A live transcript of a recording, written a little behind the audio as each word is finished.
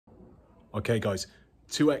Okay guys,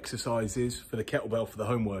 2 exercises for the kettlebell for the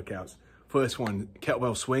home workouts. First one,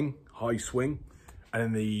 kettlebell swing, high swing, and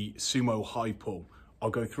then the sumo high pull. I'll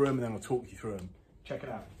go through them and then I'll talk you through them. Check it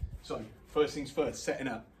out. So first things first, setting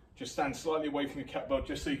up. Just stand slightly away from your kettlebell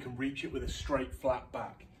just so you can reach it with a straight flat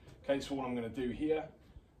back. Okay, so what I'm gonna do here,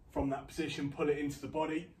 from that position, pull it into the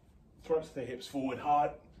body, thrust the hips forward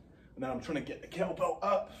hard, and then I'm trying to get the kettlebell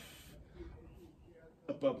up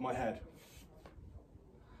above my head.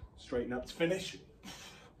 Straighten up to finish.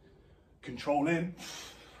 Control in.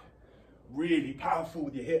 Really powerful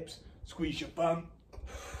with your hips. Squeeze your bum.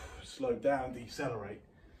 Slow down, decelerate.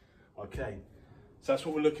 Okay, so that's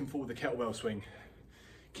what we're looking for with the kettlebell swing.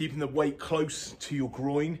 Keeping the weight close to your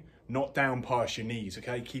groin, not down past your knees,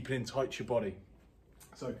 okay? Keep it in tight to your body.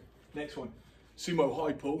 So, next one, sumo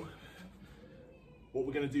high pull. What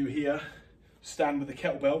we're gonna do here, stand with the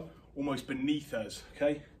kettlebell almost beneath us,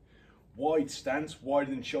 okay? Wide stance,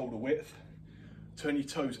 wider than shoulder width. Turn your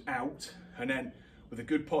toes out, and then with a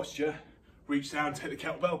good posture, reach down, take the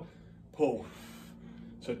kettlebell, pull.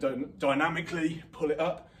 So dynamically pull it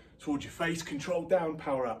up towards your face, control down,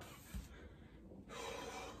 power up.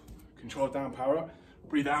 Control down, power up.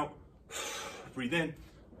 Breathe out, breathe in,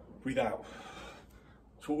 breathe out.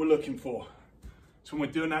 That's what we're looking for. So when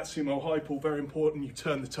we're doing that sumo high pull, very important, you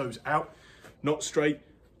turn the toes out, not straight,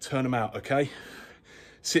 turn them out, okay?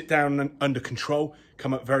 Sit down under control,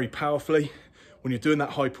 come up very powerfully. When you're doing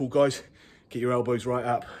that high pull, guys, get your elbows right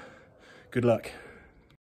up. Good luck.